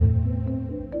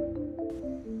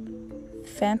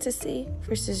Fantasy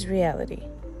versus reality.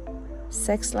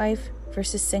 Sex life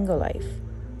versus single life.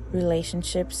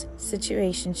 Relationships,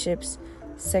 situationships,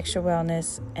 sexual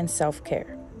wellness, and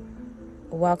self-care.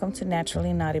 Welcome to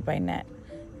Naturally Naughty by Nat,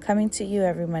 coming to you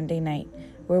every Monday night,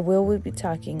 where we'll be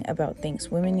talking about things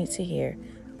women need to hear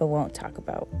but won't talk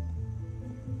about.